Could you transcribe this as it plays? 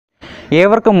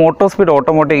ഏവർക്കും മോട്ടോസ്പീഡ്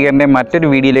ഓട്ടോമോട്ടീവ് ഗിയറിൻ്റെ മറ്റൊരു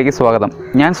വീഡിയോയിലേക്ക് സ്വാഗതം.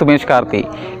 ഞാൻ സുമേഷ് കാർത്തി.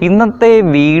 ഇന്നത്തെ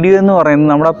വീഡിയോ എന്ന് പറയുന്നത്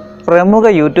നമ്മുടെ പ്രമുഖ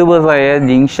യൂട്യൂബേഴ്സായ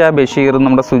ജിൻഷ ബഷീർ,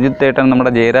 നമ്മുടെ സുജിത് ഏട്ടൻ,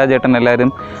 നമ്മുടെ ജയരാജ് ഏട്ടൻ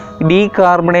എല്ലാവരും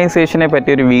ഡീകാർബണൈസേഷനെ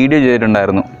പറ്റിയൊരു വീഡിയോ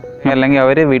ചെയ്തിട്ടുണ്ടായിരുന്നു. അല്ലെങ്കിൽ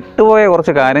അവർ വിട്ടുപോയ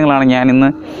കുറച്ച് കാര്യങ്ങളാണ് ഞാൻ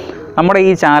ഇന്ന് നമ്മുടെ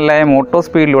ഈ ചാനലായ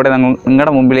മോട്ടോസ്പീഡിലൂടെ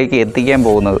നിങ്ങളുടെ മുമ്പിലേക്ക് എത്തിക്കാൻ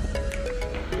പോകുന്നത്.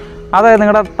 അതായത്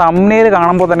നിങ്ങളുടെ തംബ്നെയിൽ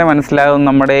കാണുമ്പോൾ തന്നെ മനസ്സിലാകും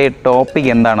നമ്മുടെ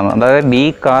ടോപ്പിക് എന്താണെന്ന്. അതായത്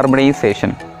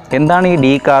ഡീകാർബണൈസേഷൻ. എന്താണ് ഈ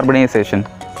ഡീകാർബണൈസേഷൻ?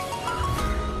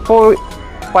 അപ്പോൾ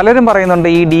പലരും പറയുന്നുണ്ട്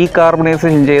ഈ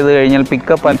ഡീകാർബണൈസേഷൻ ചെയ്ത് കഴിഞ്ഞാൽ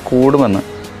പിക്കപ്പ് കൂടുമെന്ന്.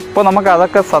 അപ്പോൾ നമുക്ക്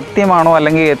അതൊക്കെ സത്യമാണോ,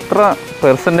 അല്ലെങ്കിൽ എത്ര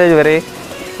പെർസെൻറ്റേജ് വരെ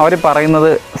അവർ പറയുന്നത്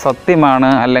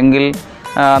സത്യമാണ്, അല്ലെങ്കിൽ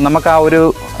നമുക്ക് ആ ഒരു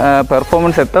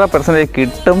പെർഫോമൻസ് എത്ര പെർസെൻറ്റേജ്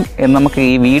കിട്ടും എന്ന് നമുക്ക്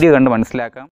ഈ വീഡിയോ കണ്ട്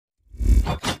മനസ്സിലാക്കാം.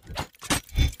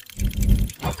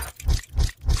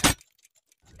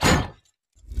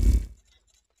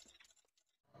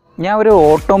 ഞാൻ ഒരു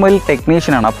ഓട്ടോമൊബൈൽ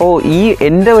ടെക്നീഷ്യനാണ്. അപ്പോൾ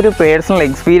എൻ്റെ ഒരു പേഴ്സണൽ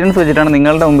എക്സ്പീരിയൻസ് വെച്ചിട്ടാണ്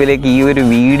നിങ്ങളുടെ മുമ്പിലേക്ക് ഈ ഒരു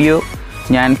വീഡിയോ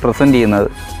ഞാൻ പ്രസൻറ്റ് ചെയ്യുന്നത്.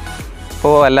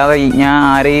 അപ്പോൾ അല്ലാതെ ഞാൻ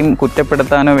ആരെയും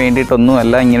കുറ്റപ്പെടുത്താനോ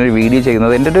വേണ്ടിയിട്ടൊന്നുമല്ല ഇങ്ങനൊരു വീഡിയോ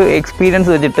ചെയ്യുന്നത്. എൻ്റെ ഒരു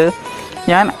എക്സ്പീരിയൻസ് വെച്ചിട്ട്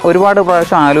ഞാൻ ഒരുപാട്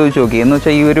പ്രാവശ്യം ആലോചിച്ച് നോക്കി. എന്ന്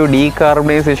വെച്ചാൽ ഈ ഒരു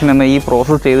ഡീകാർബണൈസേഷൻ എന്ന ഈ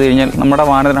പ്രോസസ്സ് ചെയ്ത് കഴിഞ്ഞാൽ നമ്മുടെ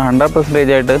വാഹനത്തിന്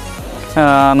 100% ആയിട്ട്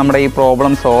നമ്മുടെ ഈ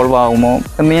പ്രോബ്ലം സോൾവ് ആകുമോ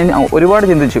എന്ന് ഞാൻ ഒരുപാട്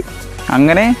ചിന്തിച്ചു.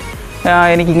 അങ്ങനെ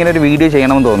എനിക്കിങ്ങനെ ഒരു വീഡിയോ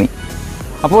ചെയ്യണമെന്ന് തോന്നി.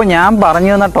 അപ്പോൾ ഞാൻ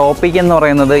പറഞ്ഞു തന്ന ടോപ്പിക് എന്ന്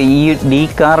പറയുന്നത് ഈ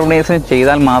ഡീകാർബണൈസേഷൻ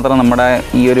ചെയ്താൽ മാത്രം നമ്മുടെ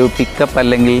ഈ ഒരു പിക്കപ്പ്,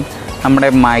 അല്ലെങ്കിൽ നമ്മുടെ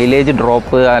മൈലേജ്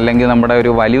ഡ്രോപ്പ്, അല്ലെങ്കിൽ നമ്മുടെ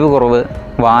ഒരു വലിവ് കുറവ്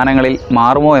വാഹനങ്ങളിൽ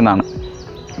മാറുമോ എന്നാണ്.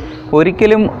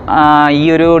 ഒരിക്കലും ഈ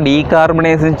ഒരു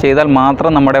ഡീകാർബണൈസേഷൻ ചെയ്താൽ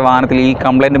മാത്രം നമ്മുടെ വാഹനത്തിൽ ഈ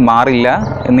കംപ്ലൈൻറ്റ് മാറില്ല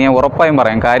എന്ന് ഞാൻ ഉറപ്പായും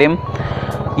പറയാം. കാര്യം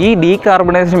ഈ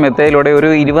ഡീകാർബണൈസേഷൻ മെത്തേഡിലൂടെ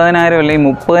ഒരു 20,000 അല്ലെങ്കിൽ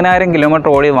 30,000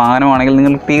 കിലോമീറ്റർ ഓടിയ വാഹനമാണെങ്കിൽ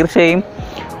നിങ്ങൾക്ക് തീർച്ചയായും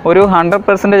ഒരു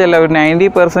 100% അല്ല, ഒരു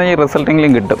 90%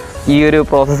 റിസൾട്ടെങ്കിലും കിട്ടും ഈ ഒരു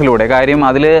പ്രോസസ്സിലൂടെ. കാര്യം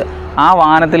അതിൽ ആ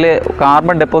വാഹനത്തിൽ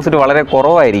കാർബൺ ഡെപ്പോസിറ്റ് വളരെ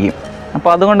കുറവായിരിക്കും. അപ്പോൾ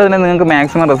അതുകൊണ്ട് തന്നെ നിങ്ങൾക്ക്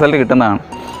മാക്സിമം റിസൾട്ട് കിട്ടുന്നതാണ്.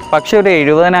 പക്ഷേ ഒരു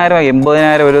 70,000,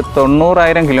 80,000, ഒരു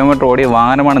 90,000 കിലോമീറ്റർ ഓടിയ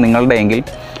വാഹനമാണ് നിങ്ങളുടെ എങ്കിൽ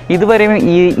ഇതുവരെയും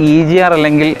ഈ EGR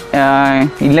അല്ലെങ്കിൽ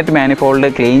ഇൻലെറ്റ്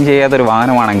മാനിഫോൾഡ് ക്ലീൻ ചെയ്യാത്തൊരു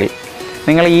വാഹനമാണെങ്കിൽ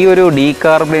നിങ്ങൾ ഈ ഒരു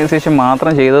ഡീകാർബണൈസേഷൻ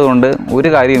മാത്രം ചെയ്തതുകൊണ്ട് ഒരു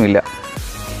കാര്യവുമില്ല.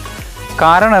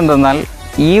 കാരണം എന്തെന്നാൽ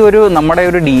ഈ ഒരു നമ്മുടെ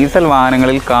ഒരു ഡീസൽ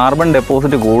വാഹനങ്ങളിൽ കാർബൺ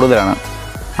ഡെപ്പോസിറ്റ് കൂടുതലാണ്.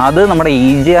 അത് നമ്മുടെ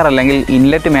EGR അല്ലെങ്കിൽ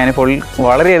ഇൻലെറ്റ് മാനിഫോൾഡിൽ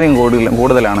വളരെയധികം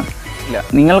കൂടുതലാണ്. ഇല്ല,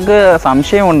 നിങ്ങൾക്ക്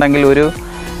സംശയമുണ്ടെങ്കിൽ ഒരു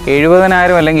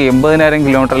 70,000 അല്ലെങ്കിൽ 80,000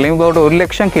 കിലോമീറ്റർ, അല്ലെങ്കിൽ ഇപ്പോൾ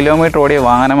 1,00,000 കിലോമീറ്റർ ഓടിയ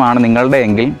വാഹനമാണ് നിങ്ങളുടെ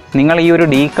എങ്കിൽ നിങ്ങൾ ഈ ഒരു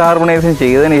ഡീകാർബണൈസേഷൻ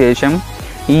ചെയ്തതിന് ശേഷം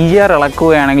EGR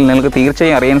ഇളക്കുകയാണെങ്കിൽ നിങ്ങൾക്ക്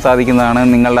തീർച്ചയായും അറിയാൻ സാധിക്കുന്നതാണ്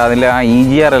നിങ്ങളുടെ അതിൽ ആ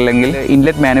EGR അല്ലെങ്കിൽ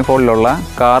ഇൻലെറ്റ് മാനിഫോൾഡിലുള്ള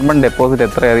കാർബൺ ഡെപ്പോസിറ്റ്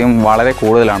എത്രയധികം വളരെ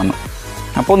കൂടുതലാണെന്ന്.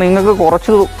 അപ്പോൾ നിങ്ങൾക്ക്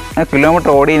കുറച്ച് കിലോമീറ്റർ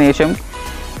ഓടിയതിനു ശേഷം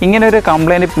ഇങ്ങനെ ഒരു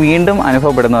കംപ്ലൈൻറ്റ് വീണ്ടും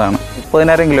അനുഭവപ്പെടുന്നതാണ്.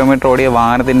 30,000 കിലോമീറ്റർ ഓടിയ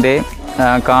വാഹനത്തിൻ്റെ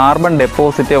കാർബൺ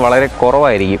ഡെപ്പോസിറ്റ് വളരെ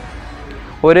കുറവായിരിക്കും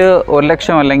ഒരു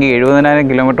 1,00,000 അല്ലെങ്കിൽ 70,000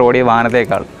 കിലോമീറ്റർ ഓടിയ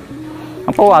വാഹനത്തേക്കാൾ.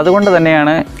 അപ്പോൾ അതുകൊണ്ട്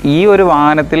തന്നെയാണ് ഈ ഒരു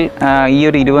വാഹനത്തിൽ ഈ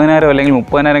ഒരു 20,000 അല്ലെങ്കിൽ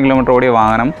 30,000 കിലോമീറ്റർ ഓടിയ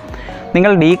വാഹനം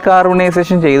നിങ്ങൾ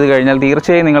ഡീകാർബണൈസേഷൻ ചെയ്ത് കഴിഞ്ഞാൽ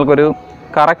തീർച്ചയായും നിങ്ങൾക്കൊരു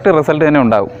കറക്റ്റ് റിസൾട്ട് തന്നെ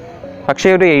ഉണ്ടാകും. പക്ഷേ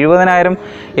ഒരു 70,000,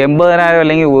 80,000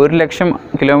 അല്ലെങ്കിൽ 1,00,000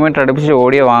 കിലോമീറ്റർ അടുപ്പിച്ച്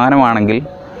ഓടിയ വാഹനമാണെങ്കിൽ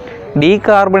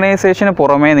ഡീകാർബണൈസേഷന്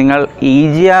പുറമേ നിങ്ങൾ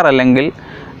EGR അല്ലെങ്കിൽ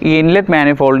ഇൻലെറ്റ്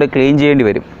മാനിഫോൾഡ് ക്ലീൻ ചെയ്യേണ്ടി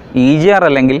വരും. EGR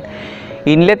അല്ലെങ്കിൽ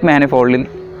ഇൻലെറ്റ് മാനിഫോൾഡിൽ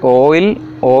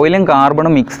ഓയിലും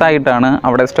കാർബണും മിക്സായിട്ടാണ്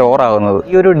അവിടെ സ്റ്റോർ ആകുന്നത്.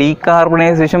 ഈ ഒരു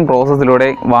ഡീകാർബണൈസേഷൻ പ്രോസസ്സിലൂടെ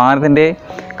വാഹനത്തിൻ്റെ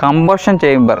കമ്പഷൻ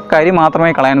ചേമ്പർ കരി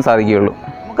മാത്രമേ കളയാൻ സാധിക്കുകയുള്ളൂ.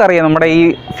 നമുക്കറിയാം നമ്മുടെ ഈ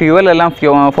ഫ്യൂവലെല്ലാം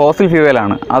ഫോസിൽ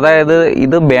ഫ്യൂവലാണ്. അതായത്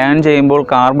ഇത് ബാൻ ചെയ്യുമ്പോൾ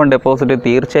കാർബൺ ഡെപ്പോസിറ്റ്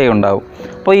തീർച്ചയായും ഉണ്ടാകും.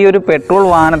 അപ്പോൾ ഈ ഒരു പെട്രോൾ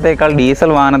വാഹനത്തേക്കാൾ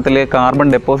ഡീസൽ വാഹനത്തിൽ കാർബൺ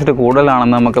ഡെപ്പോസിറ്റ്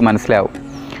കൂടുതലാണെന്ന് നമുക്ക് മനസ്സിലാവും.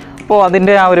 അപ്പോൾ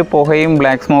അതിൻ്റെ ആ ഒരു പുകയും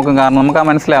ബ്ലാക്ക് സ്മോക്കും കാരണം നമുക്ക്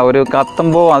മനസ്സിലാവും ഒരു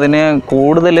കത്തുമ്പോൾ അതിന്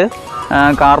കൂടുതൽ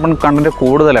കാർബൺ കണ്ടൻറ്റ്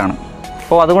കൂടുതലാണ്.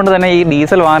 അപ്പോൾ അതുകൊണ്ട് തന്നെ ഈ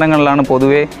ഡീസൽ വാഹനങ്ങളിലാണ്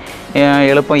പൊതുവേ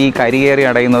എളുപ്പം ഈ കരികേറി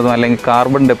അടയുന്നതും അല്ലെങ്കിൽ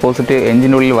കാർബൺ ഡെപ്പോസിറ്റ്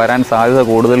എഞ്ചിൻ്റെ ഉള്ളിൽ വരാൻ സാധ്യത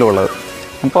കൂടുതലുള്ളത്.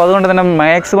 അപ്പോൾ അതുകൊണ്ട് തന്നെ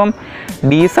മാക്സിമം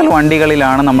ഡീസൽ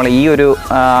വണ്ടികളിലാണ് നമ്മൾ ഈ ഒരു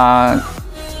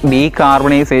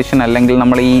ഡീകാർബണൈസേഷൻ അല്ലെങ്കിൽ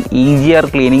നമ്മൾ ഈ EGR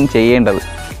ക്ലീനിങ് ചെയ്യേണ്ടത്.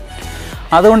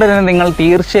 അതുകൊണ്ട് തന്നെ നിങ്ങൾ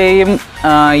തീർച്ചയായും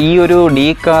ഈ ഒരു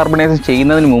ഡീകാർബണൈസേഷൻ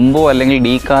ചെയ്യുന്നതിന് മുമ്പോ അല്ലെങ്കിൽ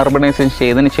ഡീകാർബണൈസേഷൻ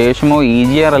ചെയ്തതിന് ശേഷമോ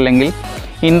EGR അല്ലെങ്കിൽ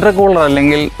ഇൻ്റർകൂളർ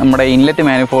അല്ലെങ്കിൽ നമ്മുടെ ഇൻലെറ്റ്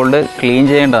മാനിഫോൾഡ് ക്ലീൻ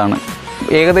ചെയ്യേണ്ടതാണ്.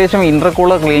 ഏകദേശം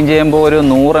ഇൻ്റർകൂളർ ക്ലീൻ ചെയ്യുമ്പോൾ ഒരു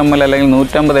 100 ml അല്ലെങ്കിൽ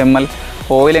 150 ml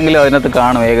ഓയിലെങ്കിലും അതിനകത്ത്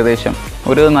കാണും. ഏകദേശം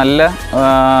ഒരു നല്ല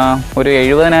ഒരു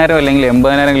 70,000 അല്ലെങ്കിൽ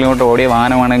 80,000 കിലോമീറ്റർ ഓടിയ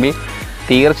വാഹനമാണെങ്കിൽ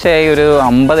തീർച്ചയായും ഒരു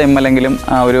 50 ml എങ്കിലും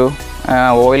ഒരു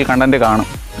ഓയിൽ കണ്ടൻറ്റ് കാണും.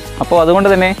 അപ്പോൾ അതുകൊണ്ട്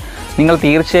തന്നെ നിങ്ങൾ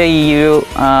തീർച്ചയായും ഈ ഒരു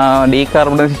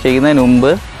ഡീകാർബണൈസേഷൻ ചെയ്യുന്നതിന്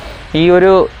മുമ്പ് ഈ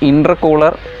ഒരു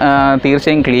ഇൻ്റർകൂളർ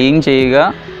തീർച്ചയായും ക്ലീൻ ചെയ്യുക.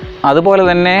 അതുപോലെ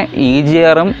തന്നെ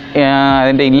EGRും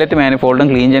അതിൻ്റെ ഇൻലെറ്റ് മാനിഫോൾഡും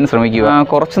ക്ലീൻ ചെയ്യാൻ ശ്രമിക്കുക.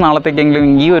 കുറച്ച് നാളത്തേക്കെങ്കിലും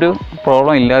ഈ ഒരു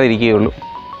പ്രോബ്ലം ഇല്ലാതിരിക്കുകയുള്ളൂ.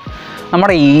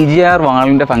 നമ്മുടെ EGR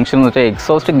വാൾവിൻ്റെ ഫംഗ്ഷൻ എന്ന് വെച്ചാൽ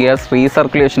എക്സോസ്റ്റ് ഗ്യാസ്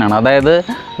റീസർക്കുലേഷനാണ്. അതായത്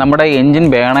നമ്മുടെ എൻജിൻ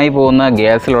ബേണായി പോകുന്ന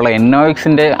ഗ്യാസിലുള്ള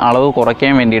NOx-ൻ്റെ അളവ്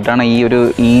കുറയ്ക്കാൻ വേണ്ടിയിട്ടാണ് ഈ ഒരു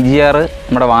EGR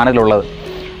നമ്മുടെ വാനിലുള്ളത്.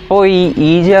 അപ്പോൾ ഈ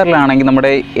EGR-ലാണെങ്കിൽ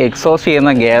നമ്മുടെ എക്സോസ്റ്റ്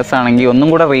ചെയ്യുന്ന ഗ്യാസ് ആണെങ്കിൽ ഒന്നും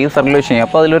കൂടെ റീസർക്കുലേഷൻ ചെയ്യും.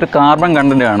 അപ്പോൾ അതിലൊരു കാർബൺ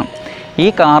കണ്ടൻറ്റ് കാണും. ഈ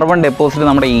കാർബൺ ഡെപ്പോസിറ്റ്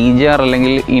നമ്മുടെ EGR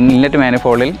അല്ലെങ്കിൽ ഇൻലെറ്റ്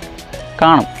മാനിഫോൾഡിൽ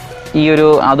കാണും.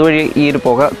 അതുവഴി ഈ ഒരു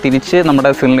പുക തിരിച്ച്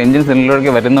നമ്മുടെ എൻജിൻ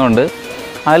സിലിണ്ടറിലേക്ക് വരുന്നതുകൊണ്ട്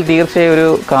അതിൽ തീർച്ചയായും ഒരു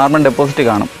കാർബൺ ഡെപ്പോസിറ്റ്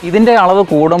കാണും. ഇതിൻ്റെ അളവ്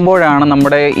കൂടുമ്പോഴാണ്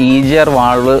നമ്മുടെ EGR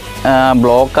വാൾവ്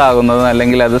ബ്ലോക്ക് ആകുന്നത്,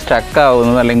 അല്ലെങ്കിൽ അത് സ്റ്റക്ക്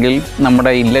ആകുന്നത്, അല്ലെങ്കിൽ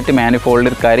നമ്മുടെ ഇൻലെറ്റ്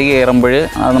മാനിഫോൾഡിൽ കരി കയറുമ്പോൾ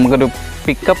അത് നമുക്കൊരു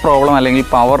പിക്കപ്പ് പ്രോബ്ലം അല്ലെങ്കിൽ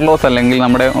പവർ ലോസ്, അല്ലെങ്കിൽ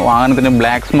നമ്മുടെ വാഹനത്തിന്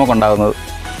ബ്ലാക്ക് സ്മോക്ക് ഉണ്ടാകുന്നത്.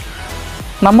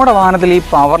 നമ്മുടെ വാഹനത്തിൽ ഈ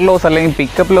പവർ ലോസ് അല്ലെങ്കിൽ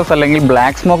പിക്കപ്പ് ലോസ് അല്ലെങ്കിൽ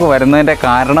ബ്ലാക്ക് സ്മോക്ക് വരുന്നതിൻ്റെ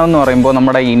കാരണം എന്ന് പറയുമ്പോൾ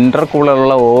നമ്മുടെ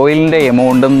ഇൻ്റർകൂളറിലുള്ള ഓയിലിൻ്റെ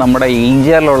എമൗണ്ടും നമ്മുടെ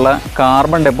EGR-ലുള്ള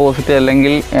കാർബൺ ഡെപ്പോസിറ്റ്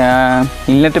അല്ലെങ്കിൽ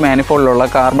ഇൻലെറ്റ് മാനിഫോൾഡിലുള്ള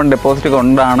കാർബൺ ഡെപ്പോസിറ്റ്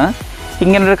കൊണ്ടാണ്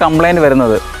ഇങ്ങനൊരു കംപ്ലയിൻറ്റ്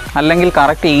വരുന്നത്. അല്ലെങ്കിൽ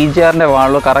കറക്റ്റ് EGR-ൻ്റെ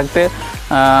വാൾവ് കറക്റ്റ്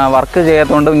വർക്ക്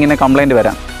ചെയ്യാത്തതുകൊണ്ട് ഇങ്ങനെ കംപ്ലയിൻറ്റ്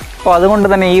വരാം. അപ്പോൾ അതുകൊണ്ട്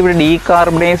തന്നെ ഈ ഒരു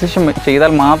ഡീകാർബണൈസേഷൻ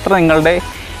ചെയ്താൽ മാത്രം നിങ്ങളുടെ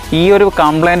ഈ ഒരു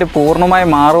കംപ്ലയിൻറ്റ് പൂർണ്ണമായി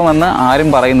മാറുമെന്ന്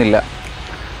ആരും പറയുന്നില്ല.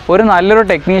 ഒരു നല്ലൊരു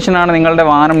ടെക്നീഷ്യനാണ് നിങ്ങളുടെ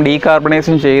വാഹനം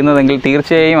ഡീകാർബണൈസേഷൻ ചെയ്യുന്നതെങ്കിൽ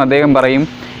തീർച്ചയായും അദ്ദേഹം പറയും,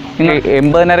 നിങ്ങൾ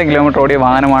 80,000 കിലോമീറ്റർ ഓടിയ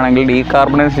വാഹനമാണെങ്കിൽ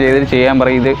ഡീകാർബണൈസ് ചെയ്യാൻ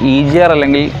പറയും. ഇത് EGR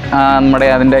അല്ലെങ്കിൽ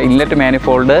അതിൻ്റെ ഇൻലെറ്റ്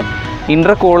മാനിഫോൾഡ്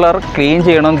ഇൻ്റർകൂളർ ക്ലീൻ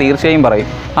ചെയ്യണമെന്ന് തീർച്ചയായും പറയും.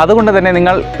 അതുകൊണ്ട് തന്നെ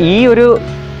നിങ്ങൾ ഈ ഒരു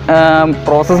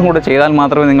പ്രോസസ്സും കൂടെ ചെയ്താൽ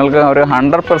മാത്രമേ നിങ്ങൾക്ക് ഒരു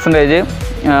 100%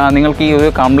 നിങ്ങൾക്ക് ഈ ഒരു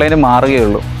കംപ്ലയിൻറ്റ്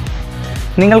മാറുകയുള്ളൂ.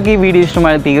 നിങ്ങൾക്ക് ഈ വീഡിയോ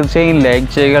ഇഷ്ടമായി തീർച്ചയായും ലൈക്ക്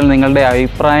ചെയ്യുക. നിങ്ങളുടെ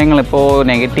അഭിപ്രായങ്ങൾ ഇപ്പോൾ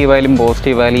നെഗറ്റീവായാലും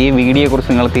പോസിറ്റീവായാലും ഈ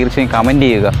വീഡിയോയെക്കുറിച്ച് നിങ്ങൾ തീർച്ചയായും കമൻറ്റ്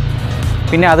ചെയ്യുക.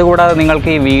 പിന്നെ അതുകൂടാതെ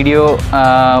നിങ്ങൾക്ക് ഈ വീഡിയോ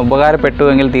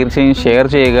ഉപകാരപ്പെട്ടുവെങ്കിൽ തീർച്ചയായും ഷെയർ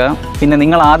ചെയ്യുക. പിന്നെ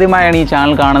നിങ്ങൾ ആദ്യമായാണ് ഈ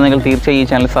ചാനൽ കാണുന്നതെങ്കിൽ തീർച്ചയായും ഈ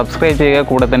ചാനൽ സബ്സ്ക്രൈബ് ചെയ്യുക.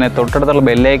 കൂടെ തന്നെ തൊട്ടടുത്തുള്ള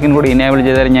ബെല്ലൈക്കൻ കൂടി ഇനേബിൾ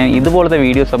ചെയ്താൽ ഞാൻ ഇതുപോലത്തെ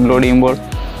വീഡിയോസ് അപ്ലോഡ് ചെയ്യുമ്പോൾ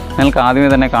നിങ്ങൾക്ക് ആദ്യമേ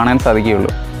തന്നെ കാണാൻ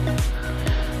സാധിക്കുകയുള്ളൂ.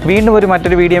 വീണ്ടും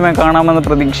മറ്റൊരു വീഡിയോയുമായി കാണാമെന്ന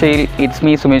പ്രതീക്ഷയിൽ it's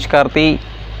me Sumesh Karti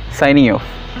signing off.